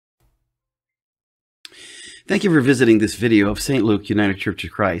Thank you for visiting this video of St. Luke United Church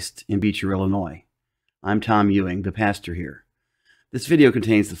of Christ in Beecher, Illinois. I'm Tom Ewing, the pastor here. This video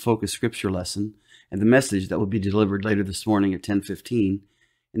contains the focus scripture lesson and the message that will be delivered later this morning at 10:15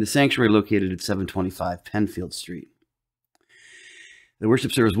 in the sanctuary located at 725 Penfield Street. The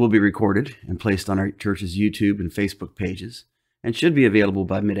worship service will be recorded and placed on our church's YouTube and Facebook pages and should be available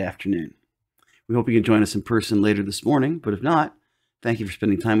by mid-afternoon. We hope you can join us in person later this morning, but if not, thank you for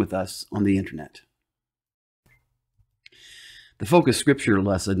spending time with us on the internet. The focus scripture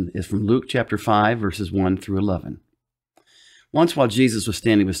lesson is from Luke chapter 5, verses 1 through 11. Once while Jesus was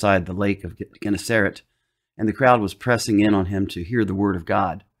standing beside the lake of Gennesaret, and the crowd was pressing in on him to hear the word of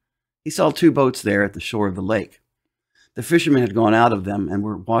God, he saw two boats there at the shore of the lake. The fishermen had gone out of them and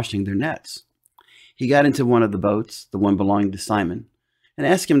were washing their nets. He got into one of the boats, the one belonging to Simon, and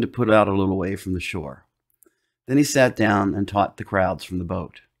asked him to put out a little way from the shore. Then he sat down and taught the crowds from the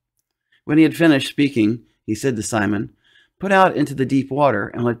boat. When he had finished speaking, he said to Simon, "Put out into the deep water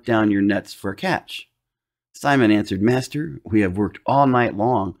and let down your nets for a catch." Simon answered, "Master, we have worked all night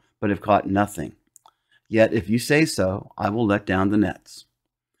long, but have caught nothing. Yet if you say so, I will let down the nets."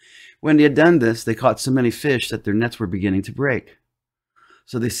 When they had done this, they caught so many fish that their nets were beginning to break.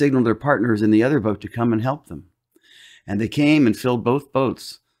 So they signaled their partners in the other boat to come and help them. And they came and filled both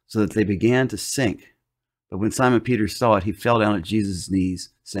boats so that they began to sink. But when Simon Peter saw it, he fell down at Jesus' knees,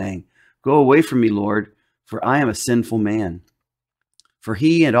 saying, "Go away from me, Lord, for I am a sinful man." For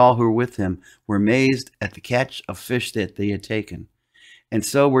he and all who were with him were amazed at the catch of fish that they had taken. And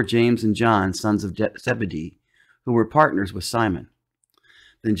so were James and John, sons of Zebedee, who were partners with Simon.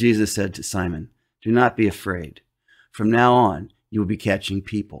 Then Jesus said to Simon, "Do not be afraid. From now on, you will be catching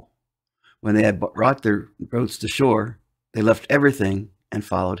people." When they had brought their boats to shore, they left everything and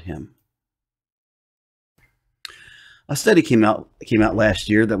followed him. A study came out last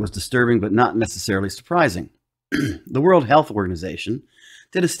year that was disturbing but not necessarily surprising. The World Health Organization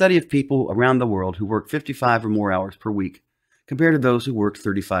did a study of people around the world who work 55 or more hours per week compared to those who worked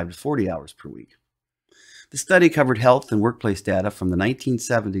 35 to 40 hours per week. The study covered health and workplace data from the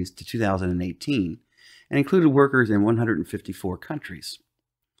 1970s to 2018 and included workers in 154 countries.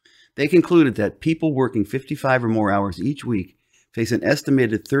 They concluded that people working 55 or more hours each week face an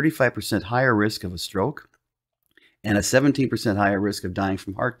estimated 35% higher risk of a stroke and a 17% higher risk of dying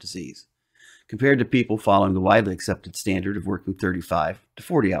from heart disease, compared to people following the widely accepted standard of working 35 to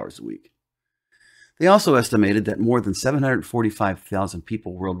 40 hours a week. They also estimated that more than 745,000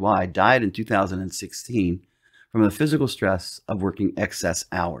 people worldwide died in 2016 from the physical stress of working excess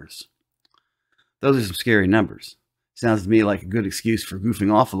hours. Those are some scary numbers. Sounds to me like a good excuse for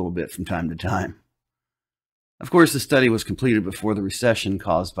goofing off a little bit from time to time. Of course, the study was completed before the recession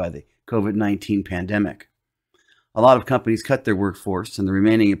caused by the COVID-19 pandemic. A lot of companies cut their workforce, and the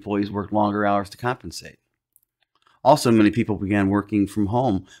remaining employees worked longer hours to compensate. Also, many people began working from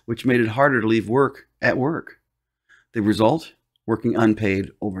home, which made it harder to leave work at work. The result? Working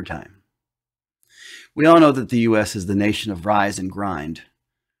unpaid overtime. We all know that the U.S. is the nation of rise and grind.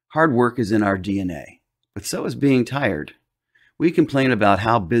 Hard work is in our DNA, but so is being tired. We complain about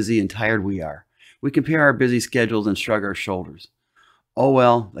how busy and tired we are. We compare our busy schedules and shrug our shoulders. Oh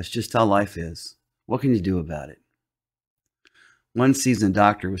well, that's just how life is. What can you do about it? One seasoned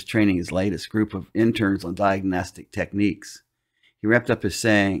doctor was training his latest group of interns on diagnostic techniques. He wrapped up his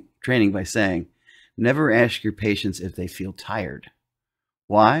training by saying, "Never ask your patients if they feel tired."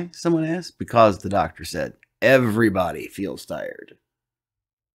 Why? Someone asked. Because, the doctor said, everybody feels tired.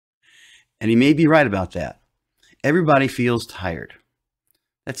 And he may be right about that. Everybody feels tired.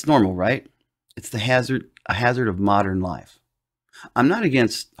 That's normal, right? It's a hazard of modern life. I'm not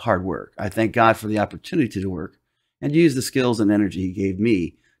against hard work. I thank God for the opportunity to work and use the skills and energy he gave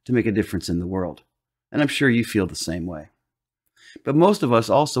me to make a difference in the world. And I'm sure you feel the same way. But most of us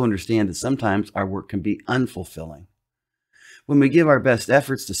also understand that sometimes our work can be unfulfilling. When we give our best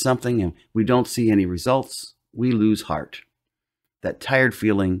efforts to something and we don't see any results, we lose heart. That tired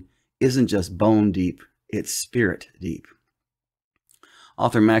feeling isn't just bone deep, it's spirit deep.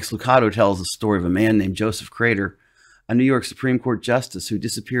 Author Max Lucado tells the story of a man named Joseph Crater, a New York Supreme Court justice who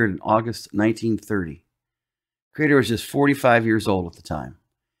disappeared in August 1930. Crater was just 45 years old at the time.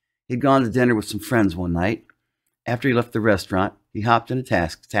 He'd gone to dinner with some friends one night. After he left the restaurant, he hopped in a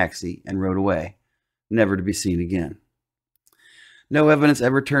taxi and rode away, never to be seen again. No evidence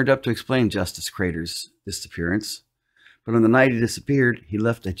ever turned up to explain Justice Crater's disappearance, but on the night he disappeared, he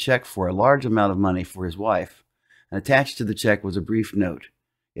left a check for a large amount of money for his wife, and attached to the check was a brief note.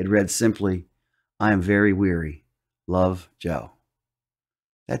 It read simply, "I am very weary. Love, Joe."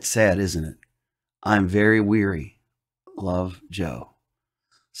 That's sad, isn't it? I'm very weary. Love, Joe.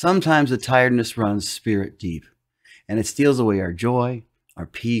 Sometimes the tiredness runs spirit deep, and it steals away our joy, our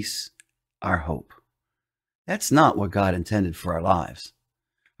peace, our hope. That's not what God intended for our lives.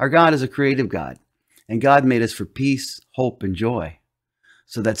 Our God is a creative God, and God made us for peace, hope, and joy.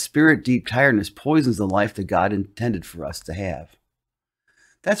 So that spirit deep tiredness poisons the life that God intended for us to have.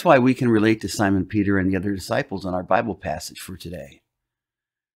 That's why we can relate to Simon Peter and the other disciples in our Bible passage for today.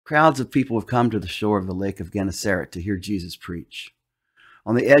 Crowds of people have come to the shore of the lake of Gennesaret to hear Jesus preach.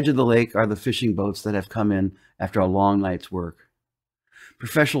 On the edge of the lake are the fishing boats that have come in after a long night's work.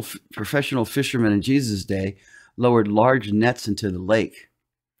 Professional fishermen in Jesus' day lowered large nets into the lake.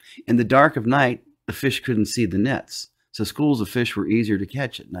 In the dark of night, the fish couldn't see the nets, so schools of fish were easier to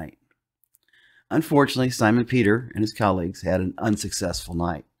catch at night. Unfortunately, Simon Peter and his colleagues had an unsuccessful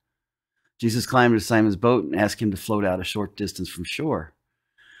night. Jesus climbed into Simon's boat and asked him to float out a short distance from shore.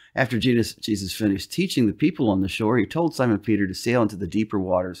 After Jesus finished teaching the people on the shore, he told Simon Peter to sail into the deeper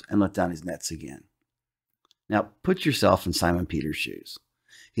waters and let down his nets again. Now, put yourself in Simon Peter's shoes.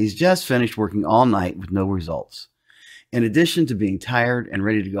 He's just finished working all night with no results. In addition to being tired and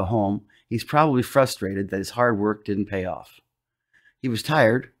ready to go home, he's probably frustrated that his hard work didn't pay off. He was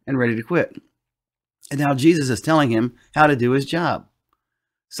tired and ready to quit. And now Jesus is telling him how to do his job.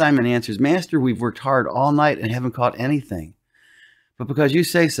 Simon answers, "Master, we've worked hard all night and haven't caught anything. But because you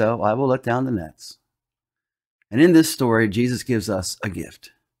say so, I will let down the nets." And in this story, Jesus gives us a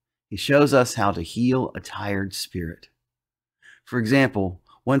gift. He shows us how to heal a tired spirit. For example,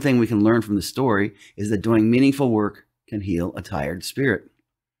 one thing we can learn from the story is that doing meaningful work can heal a tired spirit.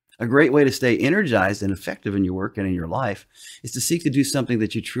 A great way to stay energized and effective in your work and in your life is to seek to do something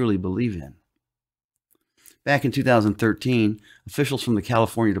that you truly believe in. Back in 2013, officials from the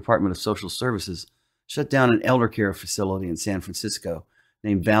California Department of Social Services shut down an elder care facility in San Francisco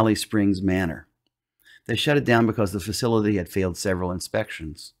named Valley Springs Manor. They shut it down because the facility had failed several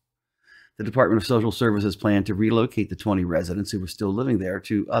inspections. The Department of Social Services planned to relocate the 20 residents who were still living there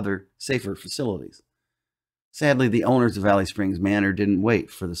to other, safer facilities. Sadly, the owners of Valley Springs Manor didn't wait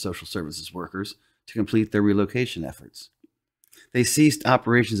for the social services workers to complete their relocation efforts. They ceased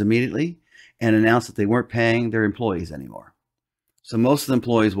operations immediately and announced that they weren't paying their employees anymore. So most of the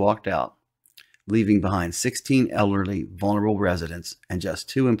employees walked out, leaving behind 16 elderly, vulnerable residents and just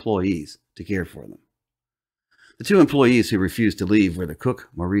 2 employees to care for them. The 2 employees who refused to leave were the cook,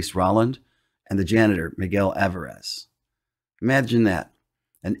 Maurice Rolland, and the janitor, Miguel Alvarez. Imagine that,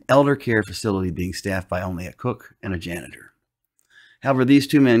 an elder care facility being staffed by only a cook and a janitor. However, these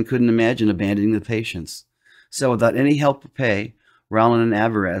 2 men couldn't imagine abandoning the patients. So without any help or pay, Rolland and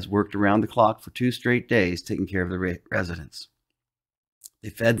Alvarez worked around the clock for 2 straight days taking care of the residents. They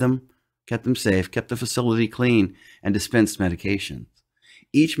fed them, kept them safe, kept the facility clean, and dispensed medications.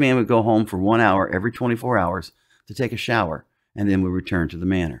 Each man would go home for 1 hour every 24 hours to take a shower, and then would return to the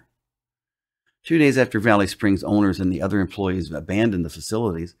manor. 2 days after Valley Springs owners and the other employees abandoned the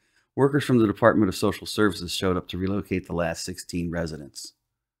facilities, workers from the Department of Social Services showed up to relocate the last 16 residents.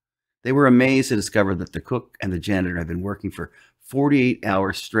 They were amazed to discover that the cook and the janitor had been working for 48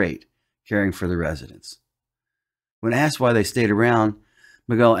 hours straight, caring for the residents. When asked why they stayed around,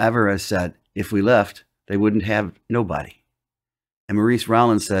 Miguel Alvarez said, "If we left, they wouldn't have nobody." And Maurice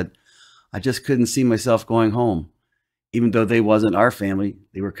Rolland said, "I just couldn't see myself going home. Even though they wasn't our family,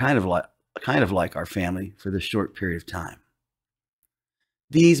 they were kind of like our family for this short period of time."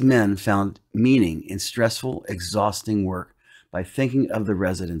 These men found meaning in stressful, exhausting work by thinking of the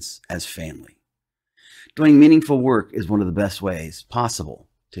residents as family. Doing meaningful work is one of the best ways possible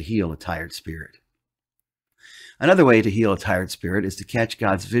to heal a tired spirit. Another way to heal a tired spirit is to catch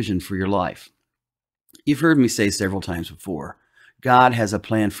God's vision for your life. You've heard me say several times before, God has a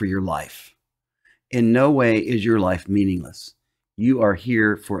plan for your life. In no way is your life meaningless. You are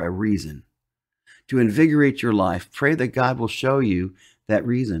here for a reason. To invigorate your life, pray that God will show you that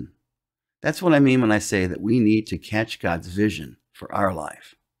reason. That's what I mean when I say that we need to catch God's vision for our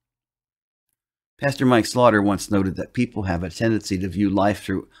life. Pastor Mike Slaughter once noted that people have a tendency to view life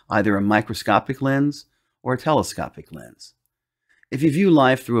through either a microscopic lens or a telescopic lens. If you view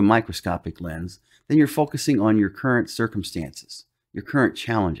life through a microscopic lens, then you're focusing on your current circumstances, your current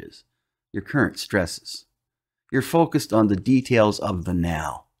challenges, your current stresses. You're focused on the details of the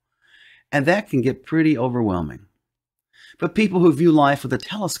now. And that can get pretty overwhelming. But people who view life with a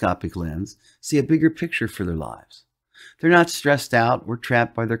telescopic lens see a bigger picture for their lives. They're not stressed out or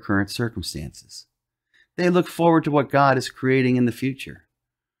trapped by their current circumstances. They look forward to what God is creating in the future.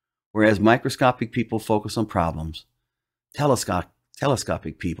 Whereas microscopic people focus on problems,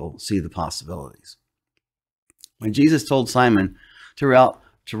 telescopic people see the possibilities. When Jesus told Simon to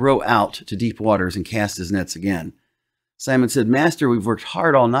row out to deep waters and cast his nets again, Simon said, Master, we've worked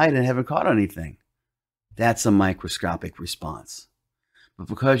hard all night and haven't caught anything. That's a microscopic response. But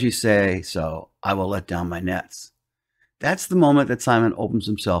because you say so, I will let down my nets. That's the moment that Simon opens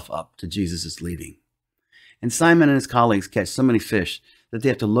himself up to Jesus' leading. And Simon and his colleagues catch so many fish that they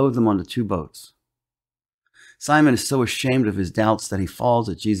have to load them onto 2 boats. Simon is so ashamed of his doubts that he falls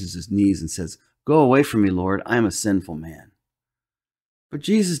at Jesus' knees and says, Go away from me, Lord, I am a sinful man. But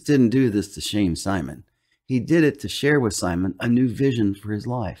Jesus didn't do this to shame Simon. He did it to share with Simon a new vision for his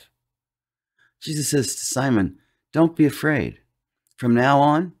life. Jesus says to Simon, Don't be afraid. From now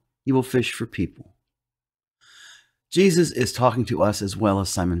on, you will fish for people. Jesus is talking to us as well as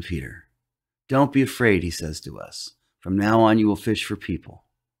Simon Peter. Don't be afraid, he says to us. From now on, you will fish for people.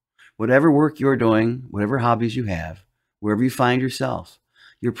 Whatever work you're doing, whatever hobbies you have, wherever you find yourself,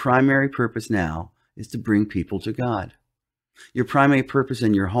 your primary purpose now is to bring people to God. Your primary purpose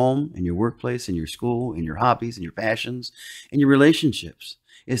in your home, in your workplace, in your school, in your hobbies, in your passions, in your relationships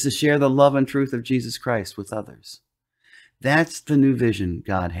is to share the love and truth of Jesus Christ with others. That's the new vision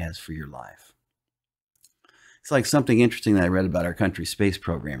God has for your life. It's like something interesting that I read about our country's space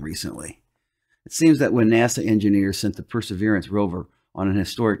program recently. It seems that when NASA engineers sent the Perseverance rover on an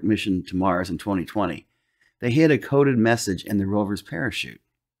historic mission to Mars in 2020, they hid a coded message in the rover's parachute.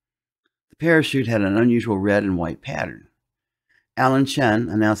 The parachute had an unusual red and white pattern. Alan Chen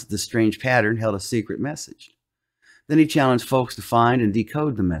announced that the strange pattern held a secret message. Then he challenged folks to find and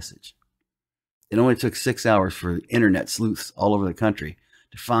decode the message. It only took 6 hours for internet sleuths all over the country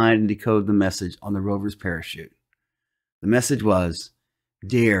to find and decode the message on the rover's parachute. The message was,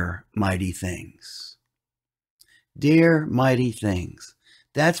 Dare mighty things. Dare mighty things.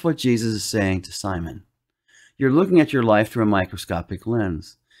 That's what Jesus is saying to Simon. You're looking at your life through a microscopic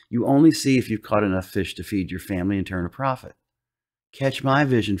lens. You only see if you've caught enough fish to feed your family and turn a profit. Catch my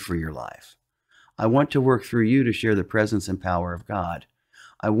vision for your life. I want to work through you to share the presence and power of God.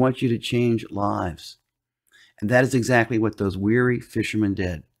 I want you to change lives. And that is exactly what those weary fishermen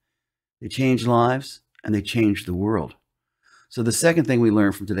did. They changed lives and they changed the world. So the second thing we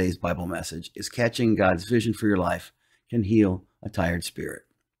learn from today's Bible message is catching God's vision for your life can heal a tired spirit.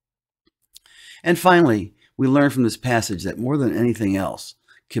 And finally, we learn from this passage that more than anything else,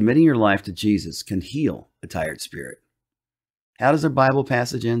 committing your life to Jesus can heal a tired spirit. How does our Bible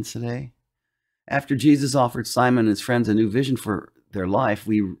passage end today? After Jesus offered Simon and his friends a new vision for their life,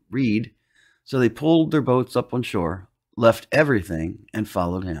 we read, So they pulled their boats up on shore, left everything, and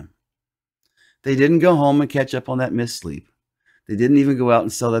followed him. They didn't go home and catch up on that missed sleep. They didn't even go out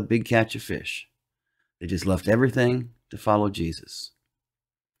and sell that big catch of fish. They just left everything to follow Jesus.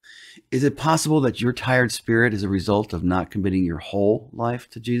 Is it possible that your tired spirit is a result of not committing your whole life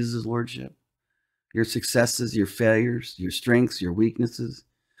to Jesus' lordship? Your successes, your failures, your strengths, your weaknesses,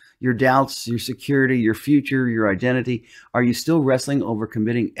 your doubts, your security, your future, your identity. Are you still wrestling over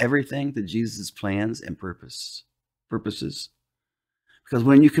committing everything to Jesus' plans and purposes? Because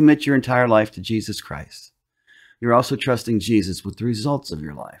when you commit your entire life to Jesus Christ, you're also trusting Jesus with the results of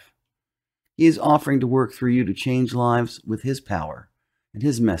your life. He is offering to work through you to change lives with his power and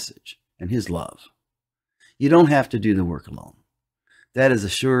his message and his love. You don't have to do the work alone. That is a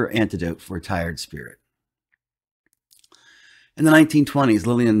sure antidote for a tired spirit. In the 1920s,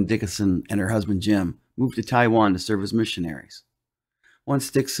 Lillian Dickinson and her husband Jim moved to Taiwan to serve as missionaries.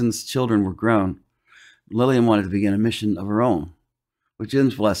 Once Dixon's children were grown, Lillian wanted to begin a mission of her own. With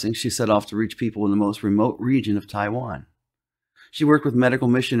Jim's blessing, she set off to reach people in the most remote region of Taiwan. She worked with medical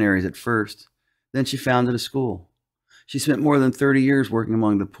missionaries at first, then she founded a school. She spent more than 30 years working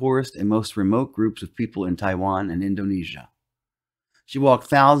among the poorest and most remote groups of people in Taiwan and Indonesia. She walked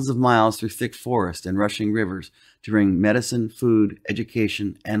thousands of miles through thick forests and rushing rivers to bring medicine, food,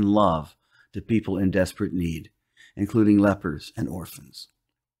 education, and love to people in desperate need, including lepers and orphans.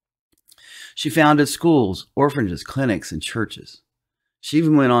 She founded schools, orphanages, clinics, and churches. She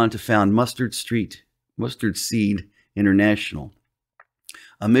even went on to found Mustard Seed International,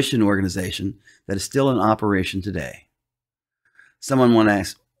 a mission organization that is still in operation today. Someone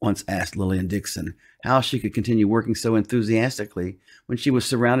once asked Lillian Dixon how she could continue working so enthusiastically when she was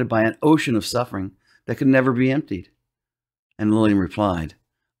surrounded by an ocean of suffering that could never be emptied. And Lillian replied,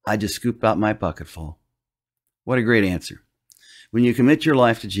 I just scoop out my bucketful. What a great answer. When you commit your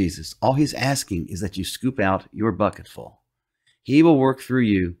life to Jesus, all he's asking is that you scoop out your bucketful. He will work through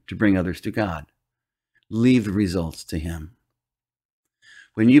you to bring others to God. Leave the results to him.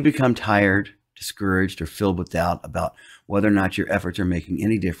 When you become tired, discouraged, or filled with doubt about whether or not your efforts are making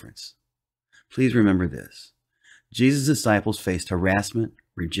any difference, please remember this. Jesus' disciples faced harassment,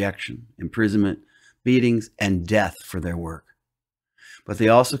 rejection, imprisonment, beatings, and death for their work. But they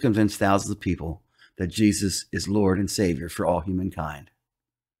also convinced thousands of people that Jesus is Lord and Savior for all humankind.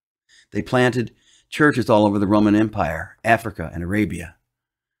 They planted churches all over the Roman Empire, Africa, and Arabia.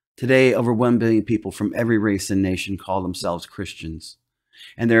 Today, over 1 billion people from every race and nation call themselves Christians,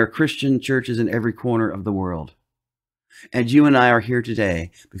 and there are Christian churches in every corner of the world. And you and I are here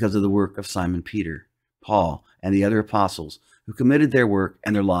today because of the work of Simon Peter, Paul, and the other apostles who committed their work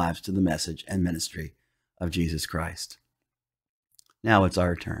and their lives to the message and ministry of Jesus Christ. Now it's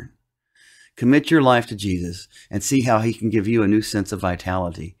our turn. Commit your life to Jesus and see how he can give you a new sense of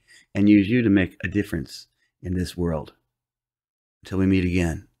vitality and use you to make a difference in this world. Until we meet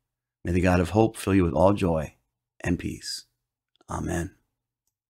again, may the God of hope fill you with all joy and peace. Amen.